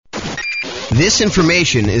This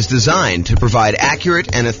information is designed to provide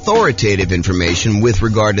accurate and authoritative information with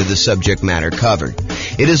regard to the subject matter covered.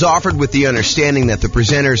 It is offered with the understanding that the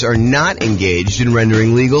presenters are not engaged in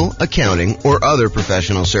rendering legal, accounting, or other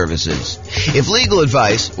professional services. If legal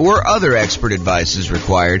advice or other expert advice is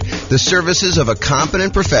required, the services of a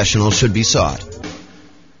competent professional should be sought.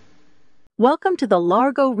 Welcome to the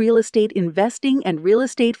Largo Real Estate Investing and Real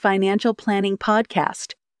Estate Financial Planning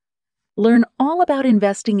Podcast. Learn all about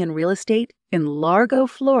investing in real estate in Largo,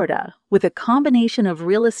 Florida, with a combination of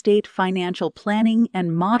real estate financial planning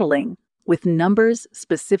and modeling with numbers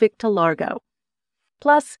specific to Largo.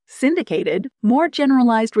 Plus, syndicated, more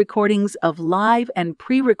generalized recordings of live and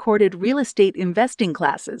pre-recorded real estate investing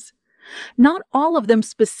classes, not all of them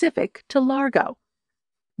specific to Largo.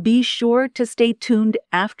 Be sure to stay tuned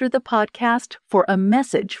after the podcast for a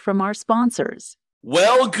message from our sponsors.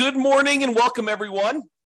 Well, good morning and welcome, everyone.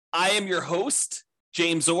 I am your host,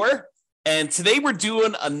 James Orr, and today we're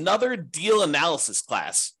doing another deal analysis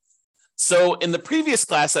class. So in the previous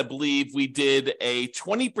class, I believe we did a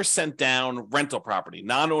 20% down rental property,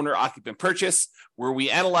 non-owner occupant purchase, where we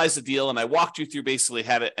analyzed the deal and I walked you through basically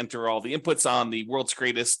how to enter all the inputs on the world's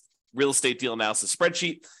greatest real estate deal analysis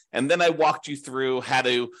spreadsheet. And then I walked you through how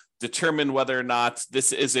to determine whether or not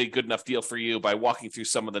this is a good enough deal for you by walking through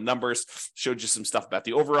some of the numbers, showed you some stuff about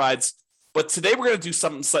the overrides. But today we're going to do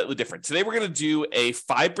something slightly different. Today we're going to do a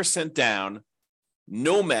 5% down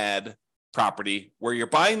Nomad property where you're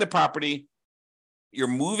buying the property, you're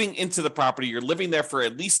moving into the property, you're living there for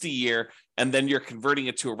at least a year, and then you're converting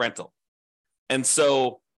it to a rental. And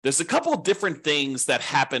so there's a couple of different things that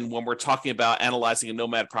happen when we're talking about analyzing a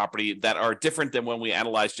Nomad property that are different than when we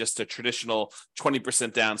analyze just a traditional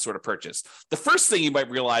 20% down sort of purchase. The first thing you might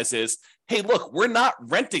realize is, hey, look, we're not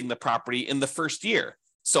renting the property in the first year.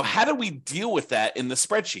 So how do we deal with that in the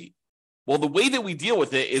spreadsheet? Well, the way that we deal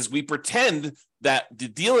with it is we pretend that the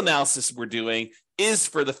deal analysis we're doing is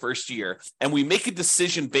for the first year, and we make a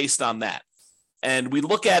decision based on that. And we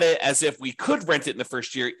look at it as if we could rent it in the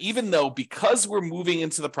first year, even though because we're moving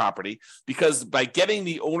into the property, because by getting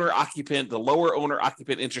the owner-occupant, the lower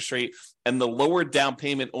owner-occupant interest rate, and the lower down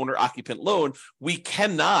payment owner-occupant loan, we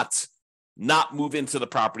cannot not move into the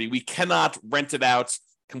property. We cannot rent it out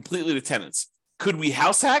completely to tenants. Could we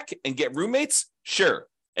house hack and get roommates? Sure.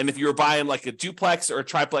 And if you were buying like a duplex or a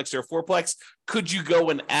triplex or a fourplex, could you go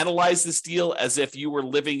and analyze this deal as if you were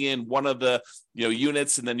living in one of the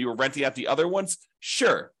units and then you were renting out the other ones?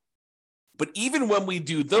 Sure. But even when we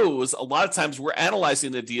do those, a lot of times we're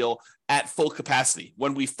analyzing the deal at full capacity.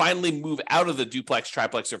 When we finally move out of the duplex,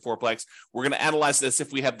 triplex, or fourplex, we're going to analyze this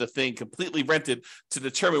if we have the thing completely rented to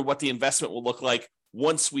determine what the investment will look like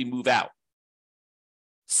once we move out.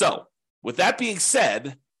 So, with that being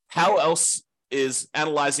said, how else is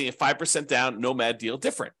analyzing a 5% down Nomad deal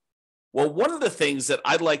different? Well, one of the things that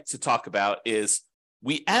I'd like to talk about is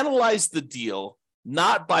we analyze the deal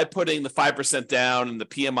not by putting the 5% down and the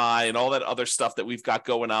PMI and all that other stuff that we've got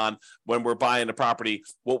going on when we're buying a property.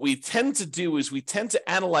 What we tend to do is we tend to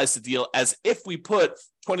analyze the deal as if we put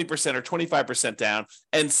 20% or 25% down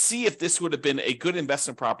and see if this would have been a good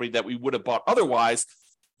investment property that we would have bought otherwise.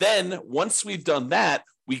 Then once we've done that,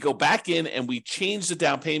 we go back in and we change the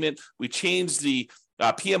down payment, we change the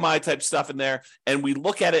PMI type stuff in there, and we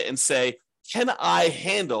look at it and say, can I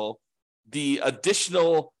handle the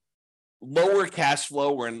additional lower cash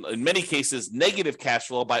flow, or in many cases, negative cash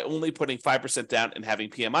flow by only putting 5% down and having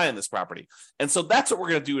PMI on this property? And so that's what we're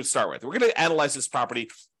going to do to start with. We're going to analyze this property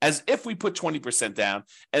as if we put 20% down,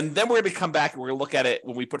 and then we're going to come back and we're going to look at it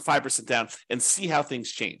when we put 5% down and see how things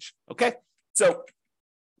change. Okay? So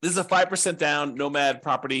this is a 5% down Nomad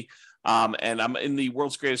property, and I'm in the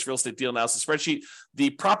world's greatest real estate deal analysis spreadsheet. The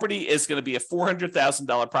property is going to be a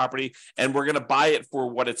 $400,000 property, and we're going to buy it for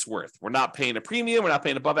what it's worth. We're not paying a premium. We're not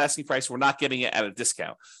paying above asking price. We're not getting it at a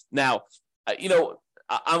discount. Now,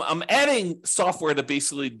 I'm adding software to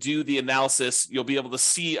basically do the analysis. You'll be able to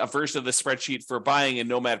see a version of the spreadsheet for buying a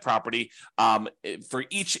Nomad property for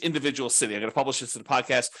each individual city. I'm going to publish this to the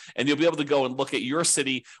podcast, and you'll be able to go and look at your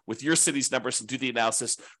city with your city's numbers and do the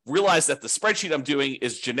analysis. Realize that the spreadsheet I'm doing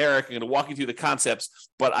is generic. I'm going to walk you through the concepts,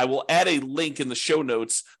 but I will add a link in the show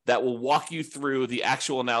notes that will walk you through the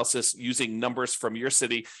actual analysis using numbers from your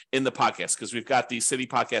city in the podcast, because we've got the city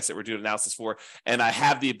podcast that we're doing analysis for, and I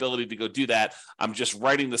have the ability to go do that. I'm just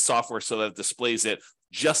writing the software so that it displays it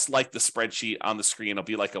just like the spreadsheet on the screen. It'll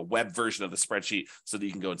be like a web version of the spreadsheet so that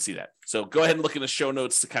you can go and see that. So go ahead and look in the show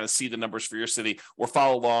notes to kind of see the numbers for your city, or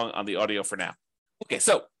follow along on the audio for now. Okay,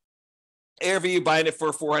 so ARV buying it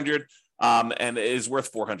for 400 and it is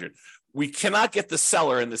worth 400. we cannot get the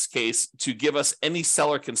seller in this case to give us any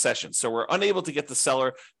seller concession. So we're unable to get the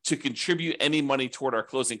seller to contribute any money toward our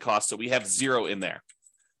closing costs. So we have zero in there.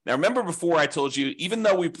 Now, remember before I told you, even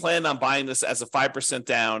though we plan on buying this as a 5%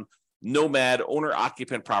 down Nomad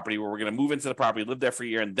owner-occupant property where we're going to move into the property, live there for a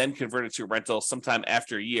year, and then convert it to a rental sometime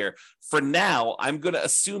after a year. For now, I'm going to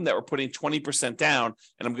assume that we're putting 20% down,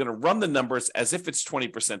 and I'm going to run the numbers as if it's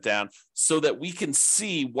 20% down so that we can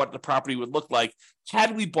see what the property would look like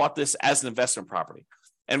had we bought this as an investment property.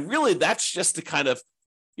 And really, that's just to kind of,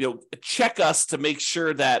 check us to make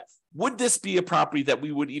sure that would this be a property that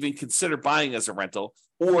we would even consider buying as a rental,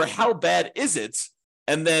 or how bad is it?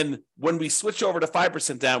 And then when we switch over to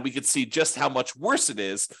 5% down, we could see just how much worse it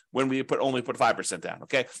is when we only put 5% down,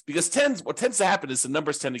 okay? Because what tends to happen is the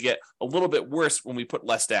numbers tend to get a little bit worse when we put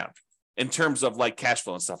less down in terms of like cash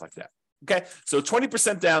flow and stuff like that, okay? So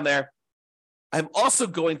 20% down there. I'm also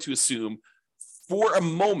going to assume for a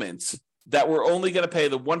moment that we're only going to pay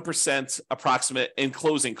the 1% approximate in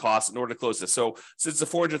closing costs in order to close this. So since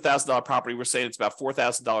it's a $400,000 property, we're saying it's about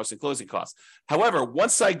 $4,000 in closing costs. However,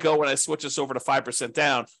 once I go and I switch this over to 5%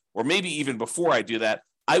 down, or maybe even before I do that,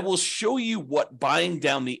 I will show you what buying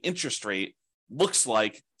down the interest rate looks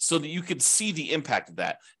like so that you can see the impact of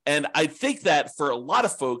that. And I think that for a lot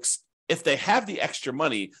of folks, if they have the extra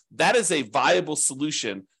money, that is a viable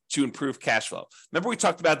solution to improve cash flow. Remember we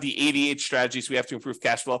talked about the 88 strategies we have to improve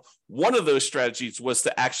cash flow? One of those strategies was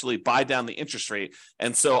to actually buy down the interest rate.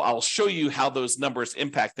 And so I'll show you how those numbers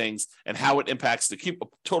impact things and how it impacts the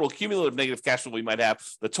total cumulative negative cash flow we might have,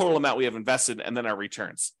 the total amount we have invested, and then our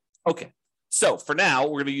returns. Okay, so for now,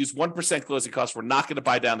 we're going to use 1% closing costs. We're not going to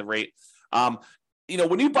buy down the rate.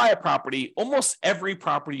 When you buy a property, almost every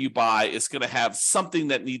property you buy is going to have something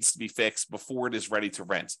that needs to be fixed before it is ready to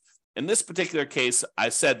rent. In this particular case, I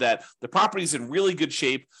said that the property is in really good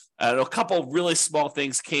shape. A couple really small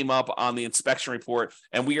things came up on the inspection report,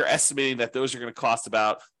 and we are estimating that those are going to cost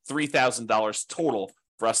about $3,000 total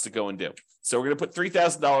for us to go and do. So we're going to put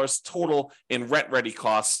 $3,000 total in rent-ready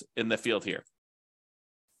costs in the field here.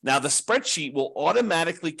 Now, the spreadsheet will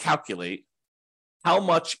automatically calculate how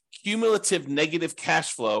much cumulative negative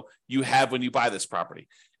cash flow you have when you buy this property.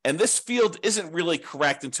 And this field isn't really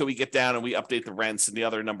correct until we get down and we update the rents and the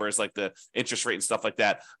other numbers like the interest rate and stuff like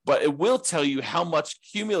that. But it will tell you how much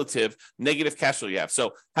cumulative negative cash flow you have.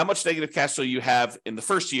 So how much negative cash flow you have in the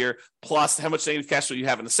first year, plus how much negative cash flow you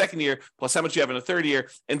have in the second year, plus how much you have in the third year,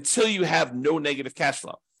 until you have no negative cash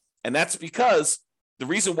flow. And that's because the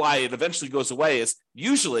reason why it eventually goes away is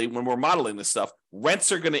usually when we're modeling this stuff,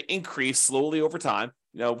 rents are going to increase slowly over time,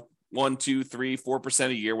 1, 2, 3, 4%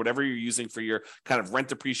 a year, whatever you're using for your kind of rent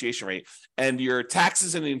depreciation rate. And your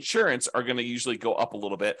taxes and insurance are going to usually go up a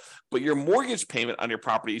little bit, but your mortgage payment on your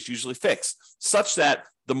property is usually fixed, such that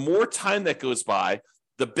the more time that goes by,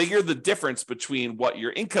 the bigger the difference between what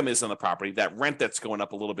your income is on the property, that rent that's going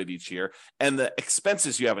up a little bit each year, and the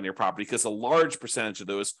expenses you have on your property, because a large percentage of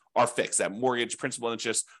those are fixed. That mortgage, principal, and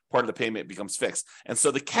interest part of the payment becomes fixed. And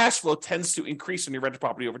so the cash flow tends to increase in your rental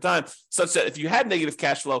property over time, such that if you had negative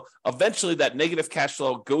cash flow, eventually that negative cash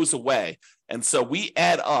flow goes away. And so we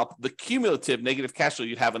add up the cumulative negative cash flow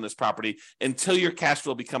you'd have on this property until your cash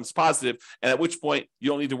flow becomes positive, and at which point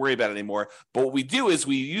you don't need to worry about it anymore. But what we do is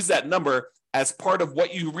we use that number as part of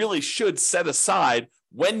what you really should set aside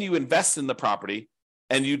when you invest in the property,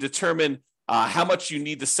 and you determine how much you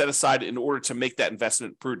need to set aside in order to make that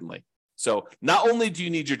investment prudently. So not only do you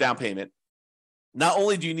need your down payment, not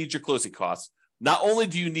only do you need your closing costs, not only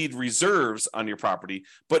do you need reserves on your property,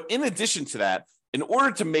 but in addition to that, in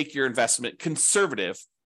order to make your investment conservative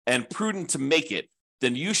and prudent to make it,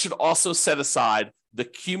 then you should also set aside the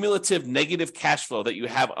cumulative negative cash flow that you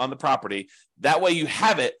have on the property. That way you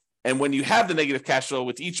have it. And when you have the negative cash flow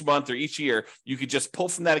with each month or each year, you could just pull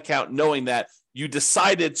from that account knowing that you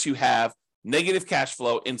decided to have negative cash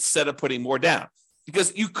flow instead of putting more down.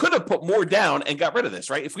 Because you could have put more down and got rid of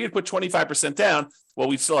this, right? If we had put 25% down, well,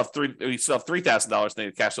 we still have $3,000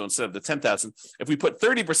 negative cash flow instead of the $10,000. If we put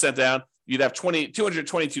 30% down, you'd have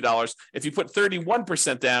 $222. If you put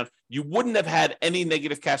 31% down, you wouldn't have had any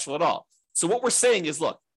negative cash flow at all. So what we're saying is,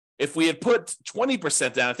 look, if we had put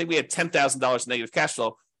 20% down, I think we had $10,000 negative cash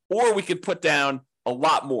flow, or we could put down a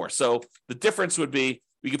lot more. So the difference would be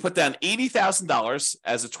we could put down $80,000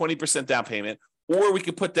 as a 20% down payment, or we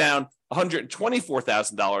could put down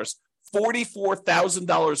 $124,000,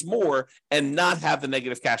 $44,000 more, and not have the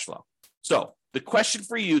negative cash flow. So the question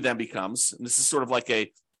for you then becomes, and this is sort of like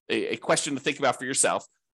a question to think about for yourself,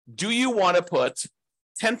 do you want to put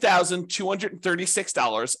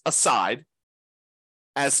 $10,236 aside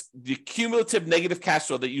as the cumulative negative cash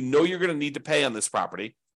flow that you know you're going to need to pay on this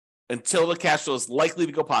property until the cash flow is likely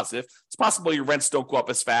to go positive. It's possible your rents don't go up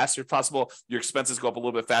as fast. It's possible your expenses go up a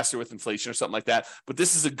little bit faster with inflation or something like that. But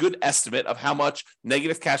this is a good estimate of how much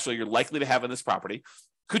negative cash flow you're likely to have in this property.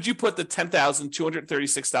 Could you put the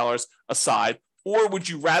 $10,236 aside, or would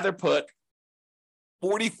you rather put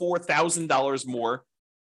 $44,000 more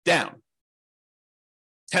down?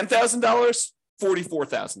 $10,000,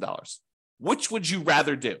 $44,000. Which would you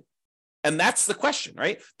rather do? And that's the question,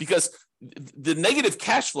 right? Because the negative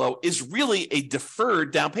cash flow is really a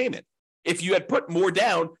deferred down payment. If you had put more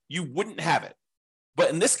down, you wouldn't have it.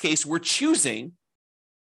 But in this case, we're choosing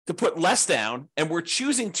to put less down, and we're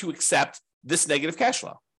choosing to accept this negative cash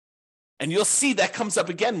flow. And you'll see that comes up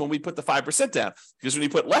again when we put the 5% down, because when you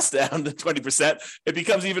put less down than 20%, it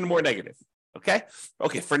becomes even more negative. Okay.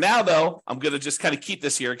 For now, though, I'm going to just kind of keep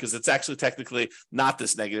this here because it's actually technically not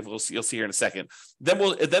this negative. You'll see here in a second.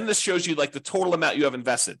 Then this shows you like the total amount you have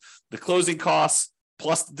invested, the closing costs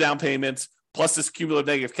plus the down payment plus this cumulative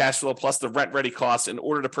negative cash flow plus the rent ready costs in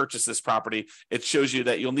order to purchase this property. It shows you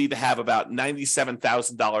that you'll need to have about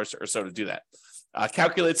 $97,000 or so to do that.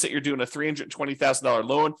 Calculates that you're doing a $320,000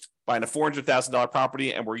 loan, buying a $400,000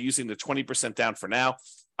 property, and we're using the 20% down for now.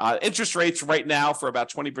 Interest rates right now for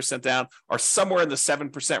about 20% down are somewhere in the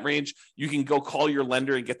 7% range. You can go call your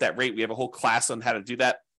lender and get that rate. We have a whole class on how to do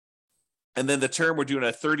that. And then the term, we're doing a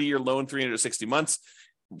 30-year loan, 360 months.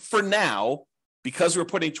 For now, because we're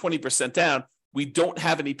putting 20% down, we don't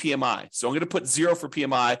have any PMI. So I'm going to put 0 for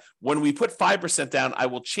PMI. When we put 5% down, I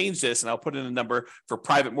will change this and I'll put in a number for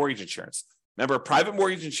private mortgage insurance. Remember, private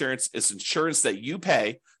mortgage insurance is insurance that you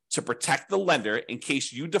pay to protect the lender in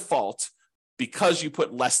case you default because you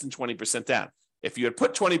put less than 20% down. If you had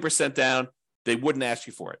put 20% down, they wouldn't ask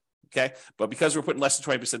you for it, okay? But because we're putting less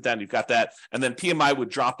than 20% down, you've got that. And then PMI would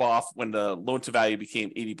drop off when the loan to value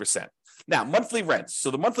became 80%. Now, monthly rents.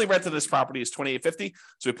 So the monthly rent of this property is $2,850.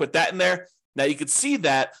 So we put that in there. Now you can see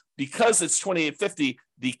that because it's $2,850,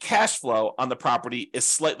 the cash flow on the property is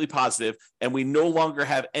slightly positive, and we no longer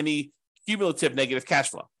have any cumulative negative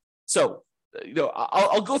cash flow. So,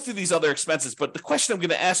 I'll go through these other expenses, but the question I'm going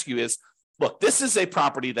to ask you is, look, this is a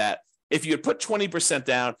property that if you had put 20%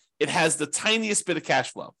 down, it has the tiniest bit of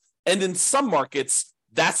cash flow. And in some markets,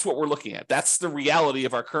 that's what we're looking at. That's the reality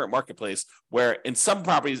of our current marketplace, where in some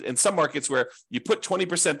markets where you put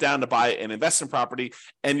 20% down to buy an investment property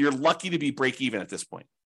and you're lucky to be break even at this point,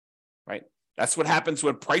 right? That's what happens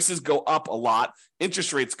when prices go up a lot,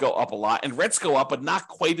 interest rates go up a lot, and rents go up, but not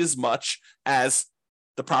quite as much as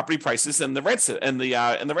the property prices and the rents and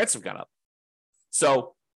the rents have gone up.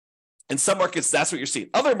 So in some markets, that's what you're seeing.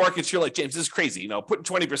 Other markets, you're like, James, this is crazy. Putting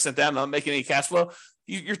 20% down, not making any cash flow.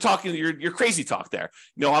 You're talking, you're crazy talk there.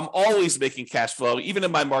 I'm always making cash flow, even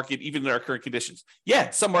in my market, even in our current conditions. Yeah,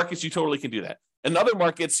 some markets you totally can do that. In other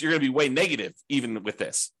markets, you're going to be way negative, even with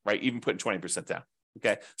this, right? Even putting 20% down.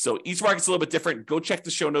 Okay, so each market's a little bit different. Go check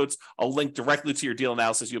the show notes. I'll link directly to your deal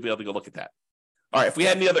analysis. You'll be able to go look at that. All right, if we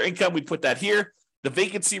had any other income, we'd put that here. The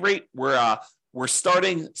vacancy rate, we're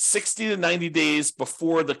starting 60 to 90 days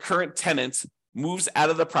before the current tenant moves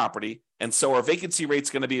out of the property. And so our vacancy rate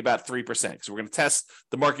is going to be about 3%. So we're going to test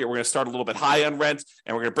the market. We're going to start a little bit high on rent,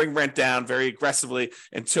 and we're going to bring rent down very aggressively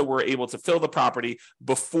until we're able to fill the property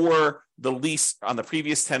before the lease on the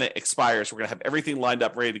previous tenant expires. We're going to have everything lined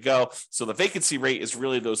up, ready to go. So the vacancy rate is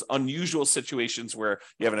really those unusual situations where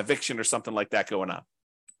you have an eviction or something like that going on.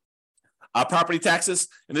 Property taxes,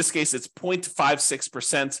 in this case, it's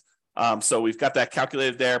 0.56%. So we've got that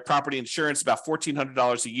calculated there. Property insurance, about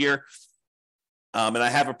 $1,400 a year. And I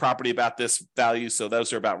have a property about this value, so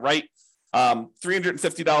those are about right.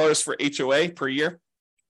 $350 for HOA per year.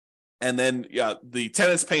 And then the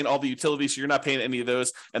tenant's paying all the utilities, so you're not paying any of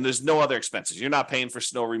those. And there's no other expenses. You're not paying for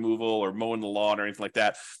snow removal or mowing the lawn or anything like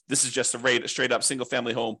that. This is just a straight up single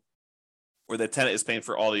family home where the tenant is paying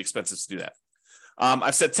for all the expenses to do that.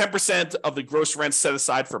 I've said 10% of the gross rent set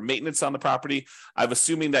aside for maintenance on the property. I'm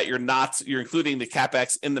assuming that you're including the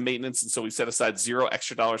CapEx in the maintenance. And so we set aside $0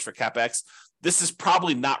 extra for CapEx. This is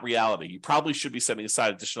probably not reality. You probably should be setting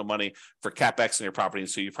aside additional money for CapEx on your property. And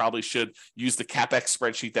so you probably should use the CapEx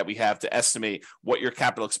spreadsheet that we have to estimate what your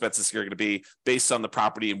capital expenses are going to be based on the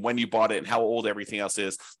property and when you bought it and how old everything else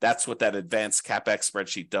is. That's what that advanced CapEx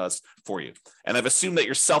spreadsheet does for you. And I've assumed that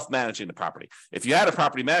you're self-managing the property. If you had a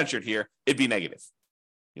property manager here, it'd be negative,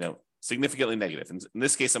 significantly negative. And in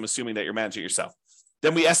this case, I'm assuming that you're managing it yourself.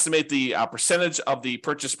 Then we estimate the percentage of the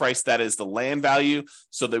purchase price that is the land value,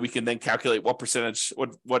 so that we can then calculate what percentage,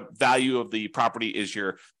 what value of the property is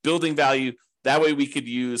your building value. That way we could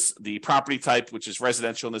use the property type, which is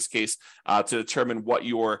residential in this case, to determine what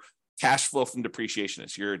your cash flow from depreciation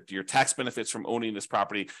is, your tax benefits from owning this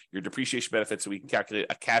property, your depreciation benefits, so we can calculate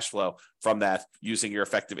a cash flow from that using your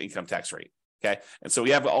effective income tax rate. Okay. And so we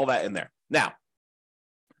have all that in there. Now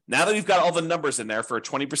that we've got all the numbers in there for a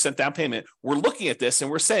 20% down payment, we're looking at this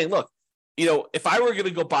and we're saying, look, if I were going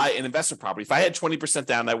to go buy an investment property, if I had 20%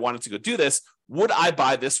 down and I wanted to go do this, would I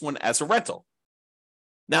buy this one as a rental?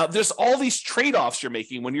 Now, there's all these trade-offs you're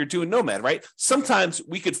making when you're doing Nomad, right? Sometimes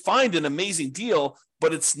we could find an amazing deal,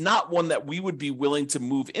 but it's not one that we would be willing to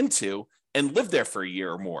move into and live there for a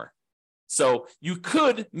year or more. So you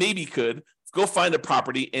could go find a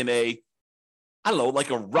property in like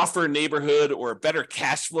a rougher neighborhood or a better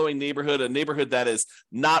cash flowing neighborhood, a neighborhood that is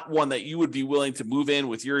not one that you would be willing to move in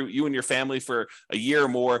with you and your family for a year or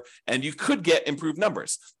more, and you could get improved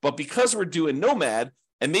numbers. But because we're doing Nomad,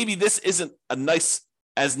 and maybe this isn't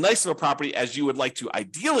as nice of a property as you would like to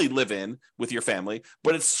ideally live in with your family,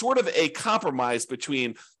 but it's sort of a compromise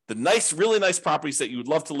between the really nice properties that you would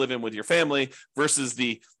love to live in with your family versus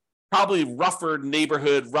the probably rougher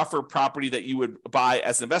neighborhood, rougher property that you would buy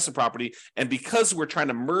as an investment property. And because we're trying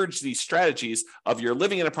to merge these strategies of you're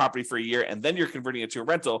living in a property for a year and then you're converting it to a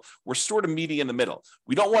rental, we're sort of meeting in the middle.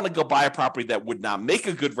 We don't want to go buy a property that would not make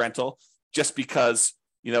a good rental just because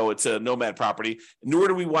it's a Nomad property, nor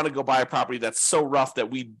do we want to go buy a property that's so rough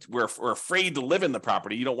that we're afraid to live in the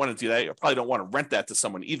property. You don't want to do that. You probably don't want to rent that to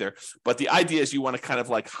someone either. But the idea is you want to kind of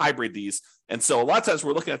like hybrid these. And so a lot of times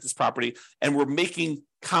we're looking at this property and we're making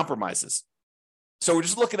compromises. So we're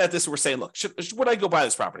just looking at this and we're saying, look, would I go buy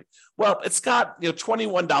this property? Well, it's got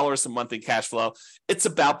 $21 a month in cash flow. It's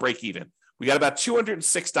about break even. We got about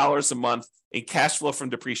 $206 a month in cash flow from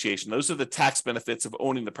depreciation. Those are the tax benefits of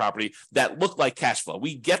owning the property that look like cash flow.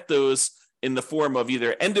 We get those in the form of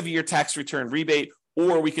either end of year tax return rebate,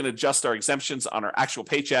 or we can adjust our exemptions on our actual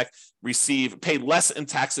paycheck, pay less in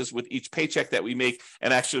taxes with each paycheck that we make,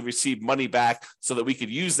 and actually receive money back so that we could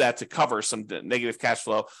use that to cover some negative cash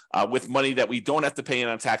flow with money that we don't have to pay in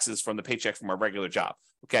on taxes from the paycheck from our regular job.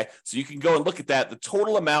 Okay, so you can go and look at that. The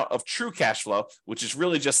total amount of true cash flow, which is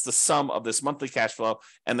really just the sum of this monthly cash flow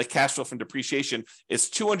and the cash flow from depreciation, is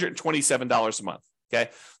 $227 a month.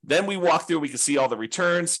 Okay, then we walk through, we can see all the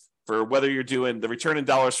returns for whether you're doing the return in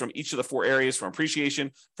dollars from each of the four areas, from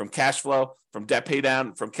appreciation, from cash flow, from debt pay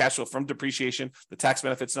down, from cash flow from depreciation, the tax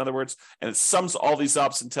benefits, in other words, and it sums all these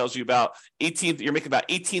up and tells you you're making about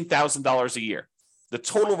 $18,000 a year. The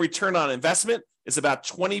total return on investment is about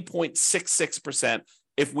 20.66%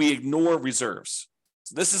 if we ignore reserves.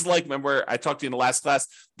 So this is like, remember I talked to you in the last class,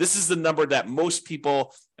 this is the number that most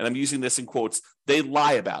people, and I'm using this in quotes, they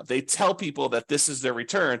lie about. They tell people that this is their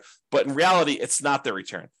return, but in reality, it's not their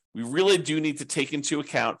return. We really do need to take into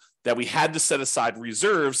account that we had to set aside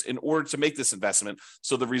reserves in order to make this investment.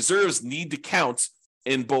 So the reserves need to count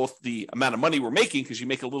in both the amount of money we're making, because you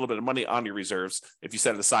make a little bit of money on your reserves if you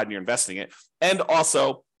set it aside and you're investing it, and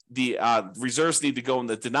also the reserves need to go in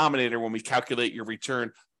the denominator when we calculate your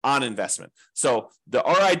return on investment. So the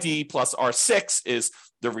RID plus R6 is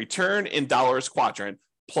the return in dollars quadrant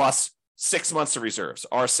plus 6 months of reserves,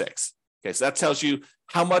 R6. Okay, so that tells you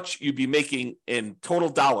how much you'd be making in total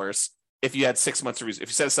dollars if you had 6 months of if you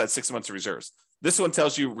set aside 6 months of reserves. This one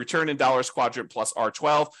tells you return in dollars quadrant plus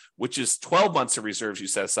R12, which is 12 months of reserves you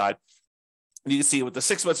set aside. And you can see with the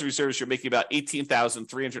 6 months of reserves, you're making about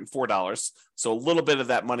 $18,304. So a little bit of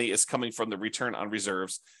that money is coming from the return on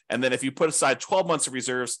reserves. And then if you put aside 12 months of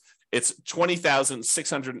reserves, it's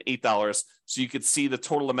 $20,608. So you could see the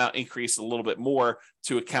total amount increase a little bit more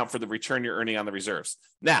to account for the return you're earning on the reserves.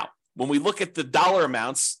 Now, when we look at the dollar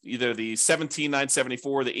amounts, either the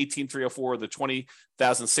 $17,974, the $18,304, the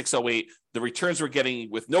 $20,608, the returns we're getting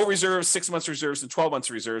with no reserves, 6 months reserves, and 12 months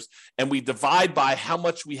reserves, and we divide by how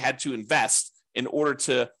much we had to invest in order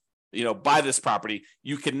to, buy this property,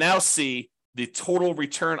 you can now see the total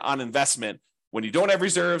return on investment when you don't have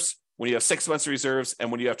reserves, when you have 6 months reserves,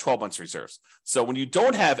 and when you have 12 months reserves. So when you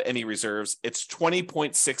don't have any reserves, it's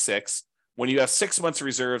 20.66. When you have 6 months of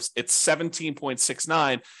reserves, it's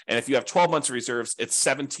 17.69. And if you have 12 months of reserves, it's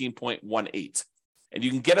 17.18. And you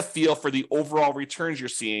can get a feel for the overall returns you're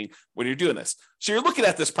seeing when you're doing this. So you're looking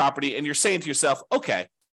at this property and you're saying to yourself, okay,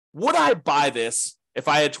 would I buy this if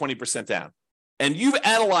I had 20% down? And you've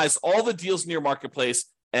analyzed all the deals in your marketplace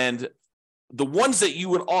and the ones that you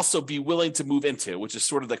would also be willing to move into, which is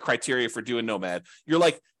sort of the criteria for doing Nomad. You're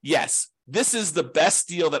like, yes, this is the best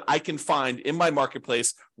deal that I can find in my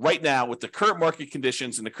marketplace right now with the current market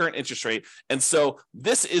conditions and the current interest rate. And so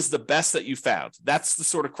this is the best that you found. That's the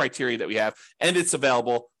sort of criteria that we have, and it's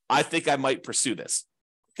available. I think I might pursue this.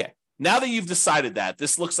 Okay. Now that you've decided that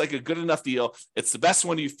this looks like a good enough deal, it's the best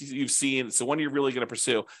one you've seen, it's the one you're really going to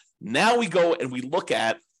pursue. Now we go and we look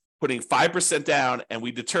at putting 5% down, and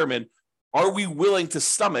we determine, are we willing to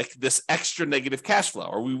stomach this extra negative cash flow?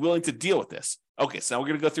 Are we willing to deal with this? Okay, so now we're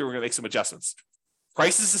going to go through, we're going to make some adjustments.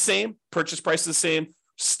 Price is the same, purchase price is the same,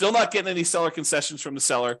 still not getting any seller concessions from the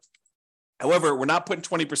seller. However, we're not putting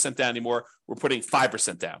 20% down anymore, we're putting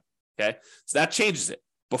 5% down, okay? So that changes it.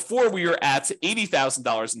 Before we were at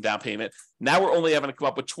 $80,000 in down payment, now we're only having to come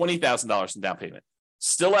up with $20,000 in down payment.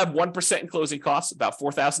 Still have 1% in closing costs, about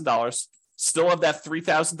 $4,000. Still have that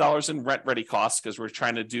 $3,000 in rent-ready costs because we're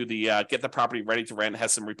trying to do the get the property ready to rent,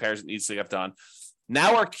 has some repairs it needs to get done.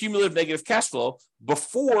 Now our cumulative negative cash flow,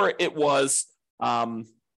 before it was, I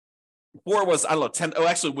don't know, 10. Oh,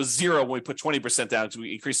 actually, it was zero when we put 20% down because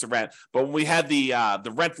we increased the rent. But when we had the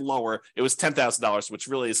rent lower, it was $10,000, which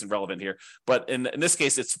really isn't relevant here. But in this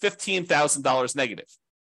case, it's $15,000 negative,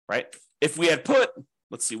 right? If we had put,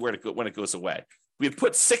 let's see when it goes away. We had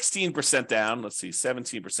put 16% down. Let's see,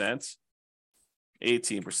 17%,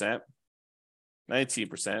 18%,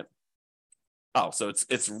 19%. Oh, so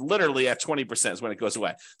it's literally at 20% is when it goes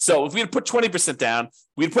away. So if we had put 20% down,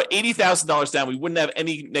 we'd put $80,000 down, we wouldn't have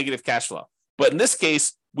any negative cash flow. But in this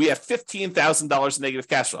case, we have $15,000 negative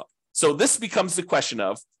cash flow. So this becomes the question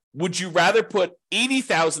of, would you rather put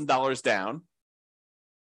 $80,000 down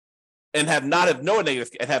and have no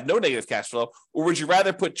negative cash flow, or would you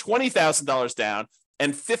rather put $20,000 down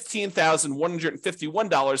and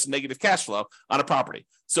 $15,151 in negative cash flow on a property?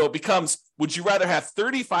 So it becomes, would you rather have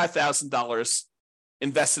 $35,000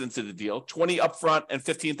 invested into the deal, 20 upfront and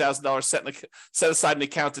 $15,000 set aside an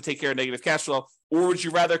account to take care of negative cash flow, or would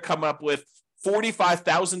you rather come up with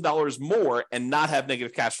 $45,000 more and not have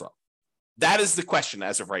negative cash flow? That is the question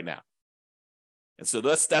as of right now. And so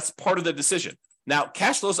that's part of the decision. Now,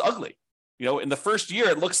 cash flow is ugly. In the first year,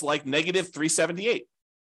 it looks like negative $378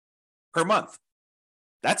 per month.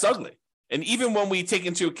 That's ugly. And even when we take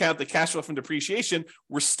into account the cash flow from depreciation,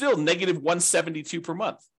 we're still negative $172 per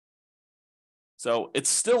month. So it's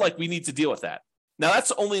still like we need to deal with that. Now,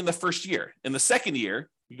 that's only in the first year. In the second year,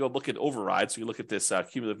 you go look at overrides. So you look at this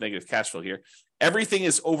cumulative negative cash flow here. Everything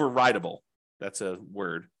is overridable. That's a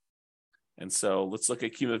word. And so let's look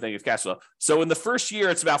at cumulative negative cash flow. So in the first year,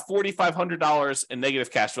 it's about $4,500 in negative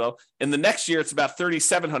cash flow. In the next year, it's about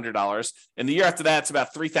 $3,700. In the year after that, it's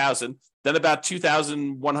about $3,000. Then about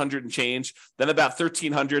 $2,100 and change. Then about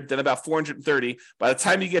 $1,300. Then about $430. By the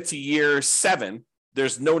time you get to year 7,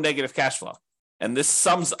 there's no negative cash flow. And this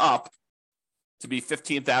sums up to be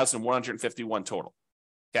 $15,151 total.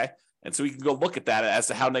 Okay. And so we can go look at that as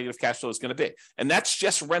to how negative cash flow is going to be. And that's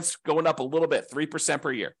just rents going up a little bit, 3%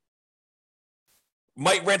 per year.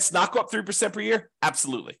 Might rents not go up 3% per year?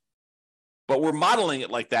 Absolutely. But we're modeling it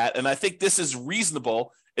like that. And I think this is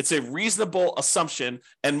reasonable. It's a reasonable assumption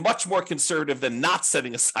and much more conservative than not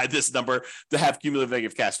setting aside this number to have cumulative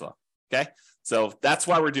negative cash flow. Okay. So that's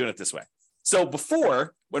why we're doing it this way. So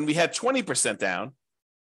before, when we had 20% down,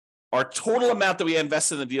 our total amount that we had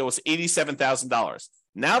invested in the deal was $87,000.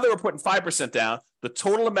 Now that we're putting 5% down, the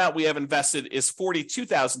total amount we have invested is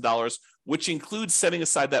 $42,000, which includes setting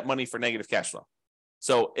aside that money for negative cash flow.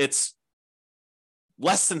 So it's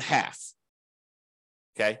less than half,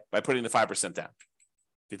 okay, by putting the 5% down,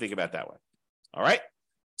 if you think about it that way. All right.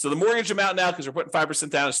 So the mortgage amount now, because we're putting 5%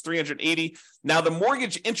 down, is $380. Now the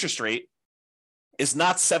mortgage interest rate is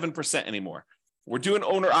not 7% anymore. We're doing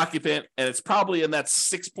owner occupant, and it's probably in that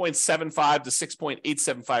 6.75 to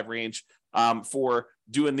 6.875 range for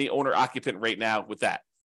doing the owner occupant rate now with that.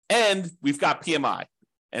 And we've got PMI.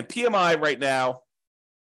 And PMI right now,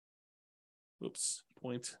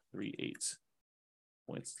 0.38.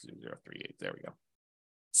 0.038. There we go.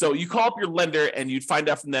 So you call up your lender and you'd find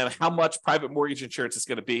out from them how much private mortgage insurance is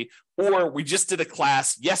going to be. Or we just did a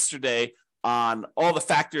class yesterday on all the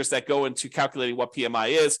factors that go into calculating what PMI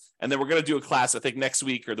is. And then we're going to do a class, I think next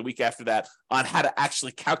week or the week after that, on how to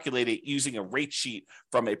actually calculate it using a rate sheet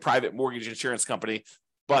from a private mortgage insurance company.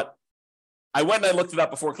 But I went and I looked it up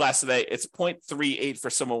before class today. It's 0.38 for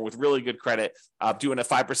someone with really good credit, doing a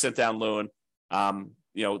 5% down loan,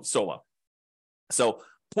 solo. So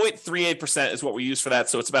 0.38% is what we use for that.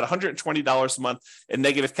 So it's about $120 a month in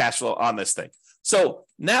negative cash flow on this thing. So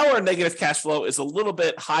now our negative cash flow is a little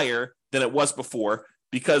bit higher than it was before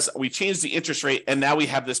because we changed the interest rate and now we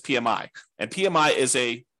have this PMI. And PMI is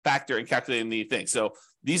a factor in calculating the thing. So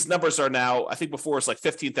these numbers are now, I think before it's like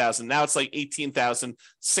 $15,000. Now it's like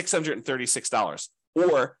 $18,636.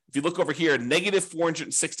 Or if you look over here, negative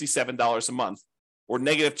 $467 a month or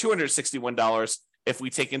negative $261 if we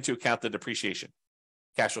take into account the depreciation,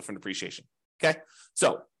 cash flow from depreciation. Okay.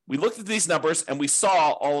 So we looked at these numbers and we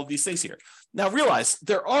saw all of these things here. Now realize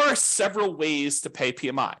there are several ways to pay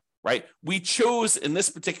PMI, right? We chose in this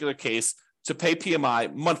particular case to pay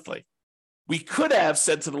PMI monthly. We could have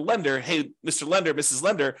said to the lender, hey, Mr. Lender, Mrs.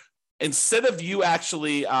 Lender, instead of you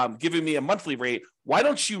actually giving me a monthly rate, why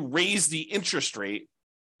don't you raise the interest rate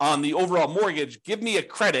on the overall mortgage? Give me a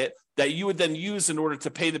credit that you would then use in order to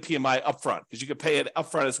pay the PMI upfront, because you could pay it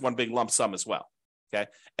upfront as one big lump sum as well. Okay.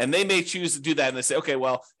 And they may choose to do that. And they say, okay,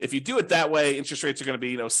 well, if you do it that way, interest rates are going to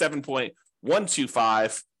be,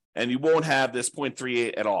 7.125, and you won't have this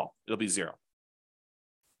 0.38 at all. It'll be zero.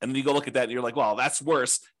 And then you go look at that and you're like, well, that's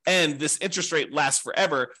worse. And this interest rate lasts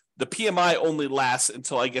forever. The PMI only lasts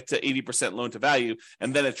until I get to 80% loan to value,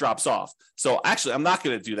 and then it drops off. So actually, I'm not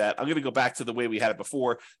going to do that. I'm going to go back to the way we had it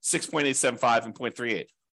before, 6.875 and 0.38.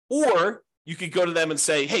 Or you could go to them and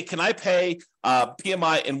say, hey, can I pay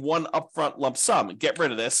PMI in one upfront lump sum and get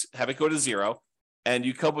rid of this, have it go to zero, and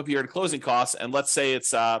you come up here to closing costs, and let's say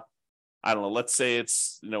it's, let's say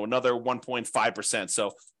it's, another 1.5%.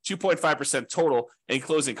 So 2.5% total in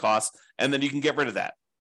closing costs, and then you can get rid of that.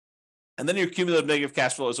 And then your cumulative negative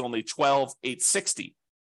cash flow is only 12,860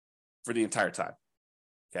 for the entire time.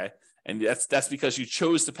 Okay. And that's because you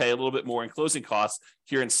chose to pay a little bit more in closing costs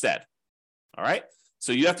here instead. All right.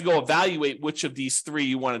 So you have to go evaluate which of these three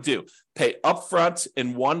you want to do. Pay upfront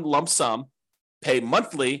in one lump sum, pay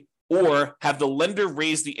monthly, or have the lender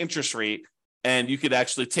raise the interest rate, and you could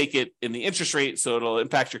actually take it in the interest rate, so it'll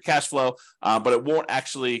impact your cash flow, but it won't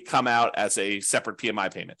actually come out as a separate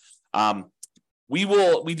PMI payment. We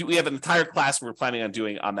have an entire class we're planning on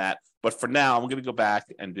doing on that, but for now, I'm going to go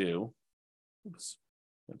back and do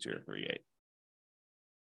 0.038.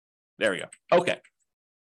 There we go. Okay.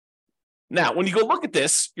 Now, when you go look at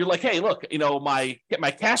this, you're like, hey, look, my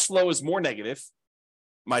cash flow is more negative.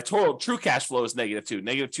 My total true cash flow is negative too,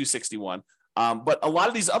 negative 261. But a lot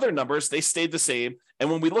of these other numbers, they stayed the same. And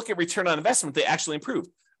when we look at return on investment, they actually improved.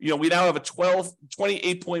 We now have a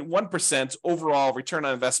 28.1% overall return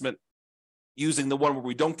on investment using the one where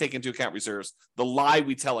we don't take into account reserves, the lie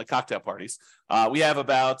we tell at cocktail parties. We have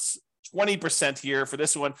about 20% here for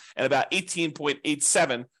this one and about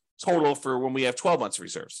 18.87 total for when we have 12 months of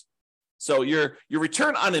reserves. So your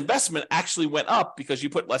return on investment actually went up because you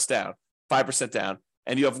put less down, 5% down,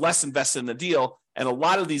 and you have less invested in the deal. And a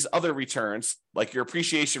lot of these other returns, like your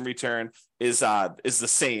appreciation return is the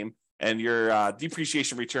same, and your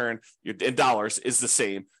depreciation return in dollars is the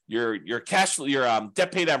same. Your cash flow, your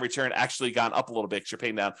debt pay down return actually gone up a little bit because you're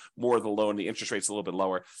paying down more of the loan. The interest rate's a little bit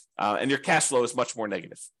lower, and your cash flow is much more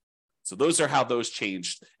negative. So those are how those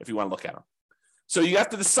changed if you want to look at them. So you have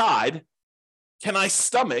to decide, can I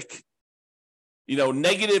stomach,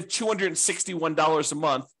 negative $261 a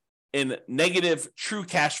month in negative true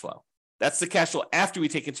cash flow? That's the cash flow after we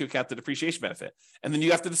take into account the depreciation benefit. And then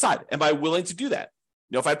you have to decide, am I willing to do that?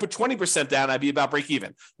 If I put 20% down, I'd be about break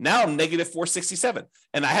even. Now I'm negative 467.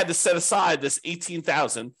 And I had to set aside this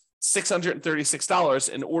 $18,636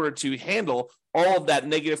 in order to handle all of that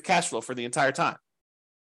negative cash flow for the entire time.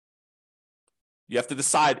 You have to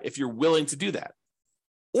decide if you're willing to do that.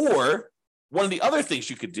 Or one of the other things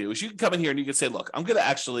you could do is you can come in here and you can say, look, I'm going to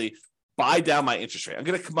actually buy down my interest rate. I'm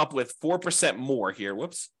going to come up with 4% more here.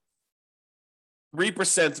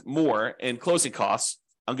 3% more in closing costs.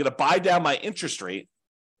 I'm going to buy down my interest rate.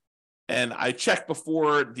 And I checked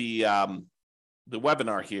before the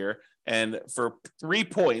webinar here. And for 3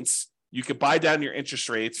 points, you could buy down your interest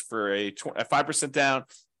rates for a 5% down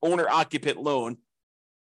owner-occupant loan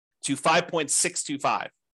to 5.625.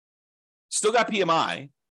 Still got PMI,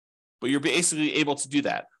 but you're basically able to do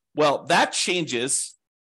that. Well, that changes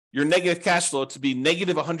your negative cash flow to be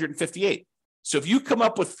negative 158. So if you come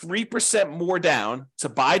up with 3% more down to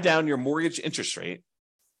buy down your mortgage interest rate,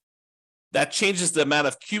 that changes the amount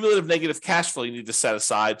of cumulative negative cash flow you need to set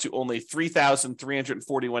aside to only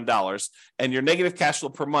 $3,341. And your negative cash flow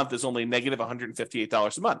per month is only negative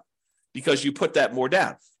 $158 a month because you put that more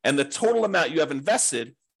down. And the total amount you have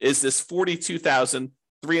invested is this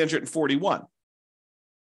 $42,341.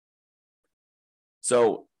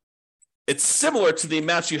 So it's similar to the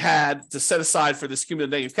amounts you had to set aside for this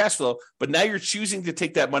cumulative negative cash flow, but now you're choosing to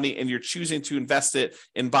take that money and you're choosing to invest it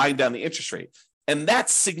in buying down the interest rate. And that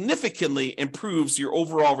significantly improves your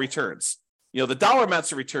overall returns. The dollar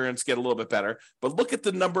amounts of returns get a little bit better, but look at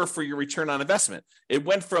the number for your return on investment. It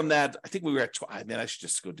went from that, I think we were at, I should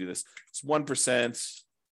just go do this. It's 1%,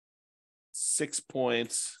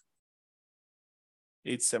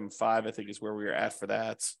 6.875, I think is where we were at for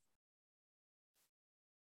that.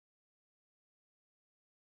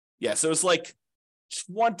 Yeah, so it's like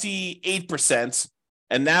 28%.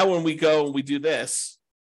 And now when we go and we do this,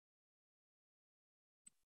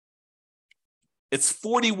 it's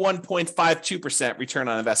 41.52% return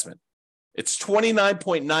on investment. It's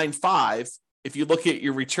 29.95 if you look at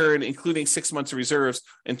your return, including 6 months of reserves,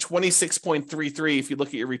 and 26.33 if you look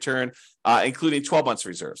at your return, including 12 months of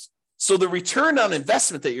reserves. So the return on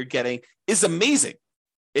investment that you're getting is amazing.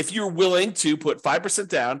 If you're willing to put 5%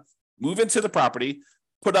 down, move into the property,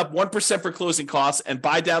 put up 1% for closing costs, and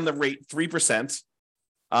buy down the rate 3%,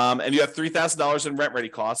 and you have $3,000 in rent-ready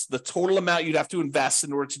costs, the total amount you'd have to invest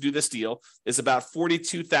in order to do this deal is about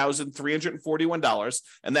 $42,341,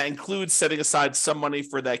 and that includes setting aside some money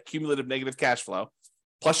for that cumulative negative cash flow,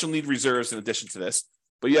 plus you'll need reserves in addition to this.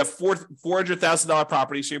 But you have $400,000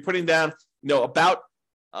 property, so you're putting down, about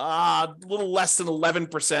a little less than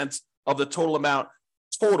 11% of the total amount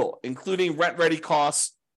total, including rent-ready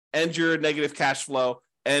costs and your negative cash flow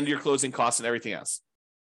and your closing costs and everything else.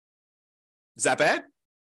 Is that bad?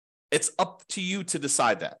 It's up to you to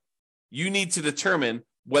decide that. You need to determine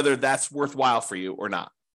whether that's worthwhile for you or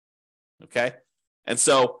not. Okay? And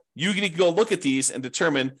so you need to go look at these and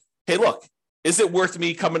determine, hey, look, is it worth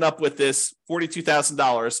me coming up with this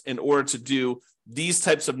 $42,000 in order to do these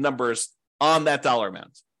types of numbers on that dollar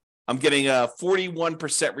amount? I'm getting a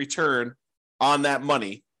 41% return on that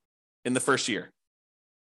money in the first year.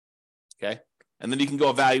 Okay? And then you can go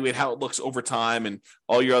evaluate how it looks over time and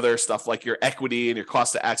all your other stuff like your equity and your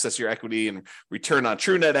cost to access your equity and return on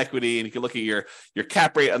true net equity. And you can look at your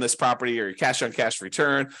cap rate on this property or your cash on cash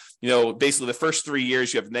return. Basically the first 3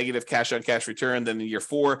 years you have negative cash on cash return. Then in year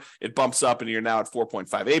 4, it bumps up and you're now at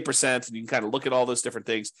 4.58%. And you can kind of look at all those different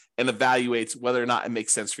things and evaluate whether or not it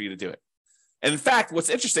makes sense for you to do it. And in fact,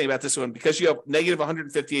 what's interesting about this one, because you have negative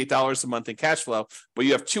 $158 a month in cash flow, but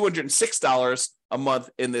you have $206 a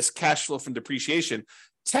month in this cash flow from depreciation,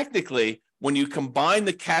 technically, when you combine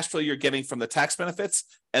the cash flow you're getting from the tax benefits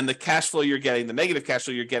and the cash flow you're getting, the negative cash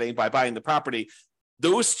flow you're getting by buying the property,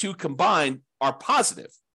 those two combined are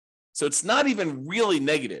positive. So it's not even really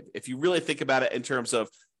negative if you really think about it in terms of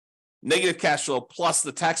negative cash flow plus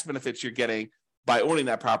the tax benefits you're getting by owning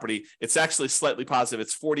that property. It's actually slightly positive.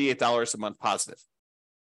 It's $48 a month positive,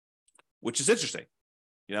 which is interesting.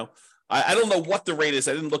 I don't know what the rate is.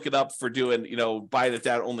 I didn't look it up for doing, buying it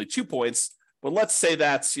down only 2 points, but let's say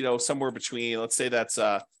that's, somewhere between, let's say that's,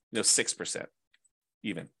 6%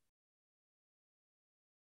 even.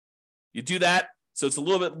 You do that. So it's a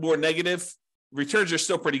little bit more negative. Returns are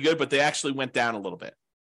still pretty good, but they actually went down a little bit.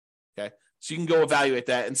 Okay. So you can go evaluate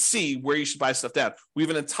that and see where you should buy stuff down. We have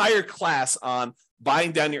an entire class on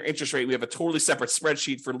buying down your interest rate. We have a totally separate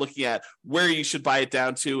spreadsheet for looking at where you should buy it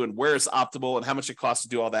down to and where it's optimal and how much it costs to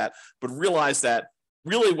do all that. But realize that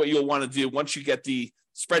really what you'll want to do once you get the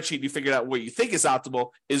spreadsheet, you figured out what you think is optimal,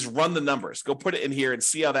 is run the numbers. Go put it in here and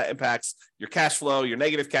see how that impacts your cash flow, your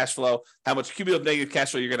negative cash flow, how much cumulative negative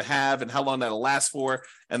cash flow you're going to have and how long that'll last for,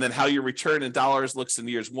 and then how your return in dollars looks in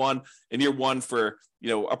year one for,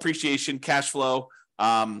 appreciation, cash flow,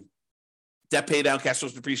 debt pay down, cash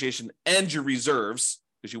flows, depreciation, and your reserves,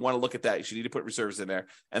 because you want to look at that. You should need to put reserves in there.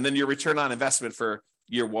 And then your return on investment for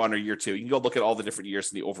year 1 or year 2. You can go look at all the different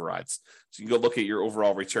years in the overrides. So you can go look at your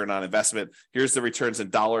overall return on investment. Here's the returns in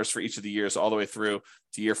dollars for each of the years all the way through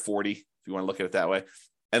to year 40, if you want to look at it that way.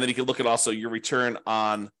 And then you can look at also your return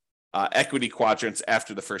on equity quadrants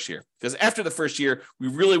after the first year. Because after the first year, we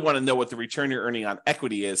really want to know what the return you're earning on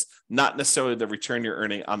equity is, not necessarily the return you're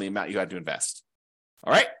earning on the amount you had to invest.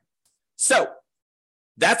 All right. So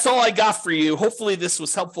that's all I got for you. Hopefully this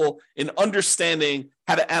was helpful in understanding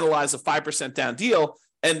how to analyze a 5% down deal.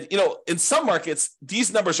 And, in some markets,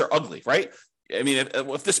 these numbers are ugly, right? I mean,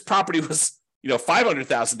 if this property was,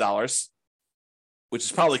 $500,000, which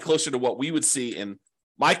is probably closer to what we would see in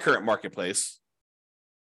my current marketplace,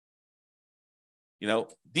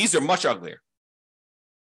 these are much uglier.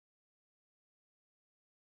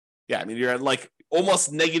 Yeah, I mean, you're at like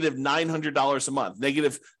almost negative $900 a month,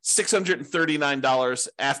 negative $639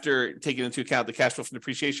 after taking into account the cash flow from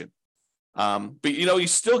depreciation. But, you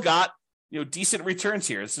still got, decent returns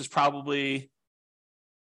here. This is probably,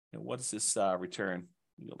 what is this return?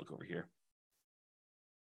 Let me look over here.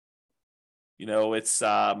 It's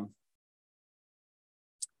the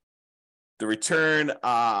return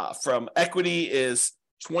from equity is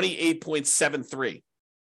 28.73.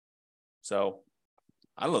 So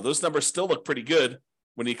I don't know. Those numbers still look pretty good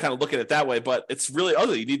when you kind of look at it that way, but it's really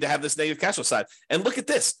ugly. You need to have this negative cash flow side. And look at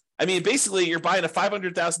this. I mean, basically, you're buying a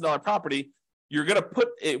 $500,000 property. You're going to put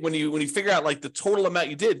it when you figure out like the total amount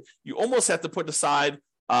you did, you almost have to put aside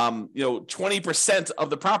 20% of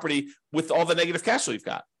the property with all the negative cash flow you've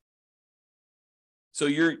got. So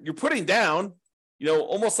you're putting down,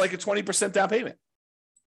 almost like a 20% down payment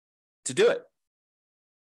to do it.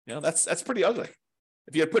 That's pretty ugly.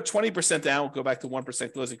 If you had put 20% down, go back to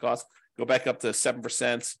 1% closing costs, go back up to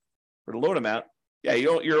 7% for the loan amount, yeah,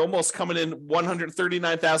 you're almost coming in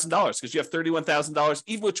 $139,000 because you have $31,000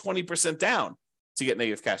 even with 20% down to get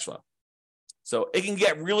negative cash flow. So it can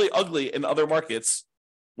get really ugly in other markets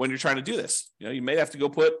when you're trying to do this. You may have to go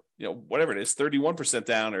put, whatever it is, 31%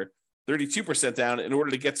 down or 32% down in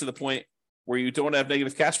order to get to the point where you don't have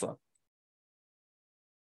negative cash flow.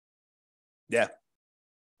 Yeah,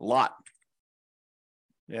 a lot.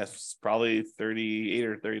 Yeah, it's probably 38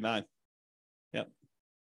 or 39. Yep.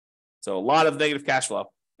 So a lot of negative cash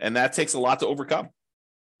flow, and that takes a lot to overcome.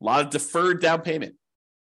 A lot of deferred down payment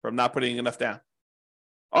from not putting enough down.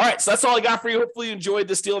 All right, so that's all I got for you. Hopefully you enjoyed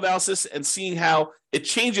this deal analysis and seeing how it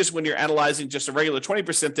changes when you're analyzing just a regular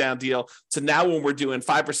 20% down deal to now when we're doing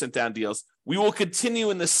 5% down deals. We will continue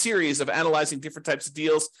in this series of analyzing different types of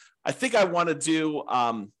deals. I think I want to do,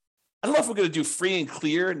 I don't know if we're going to do free and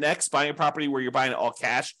clear next, buying a property where you're buying it all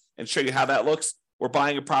cash and show you how that looks, or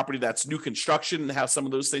buying a property that's new construction and how some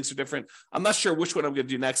of those things are different. I'm not sure which one I'm going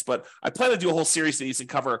to do next, but I plan to do a whole series of these and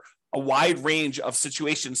cover a wide range of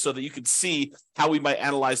situations so that you can see how we might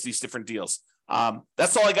analyze these different deals.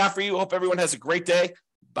 That's all I got for you. Hope everyone has a great day.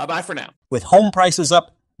 Bye-bye for now. With home prices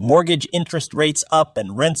up, mortgage interest rates up,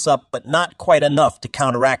 and rents up, but not quite enough to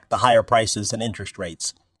counteract the higher prices and interest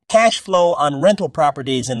rates, cash flow on rental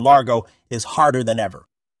properties in Largo is harder than ever.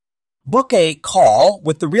 Book a call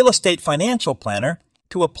with the Real Estate Financial Planner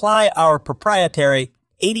to apply our proprietary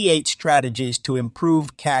 88 strategies to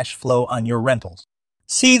improve cash flow on your rentals.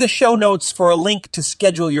 See the show notes for a link to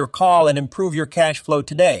schedule your call and improve your cash flow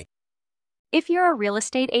today. If you're a real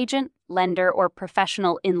estate agent, lender, or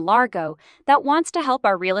professional in Largo that wants to help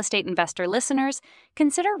our real estate investor listeners,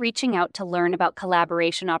 consider reaching out to learn about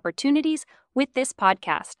collaboration opportunities with this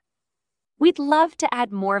podcast. We'd love to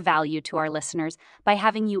add more value to our listeners by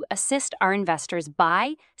having you assist our investors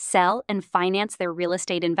buy, sell, and finance their real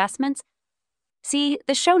estate investments. See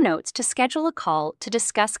the show notes to schedule a call to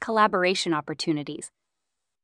discuss collaboration opportunities.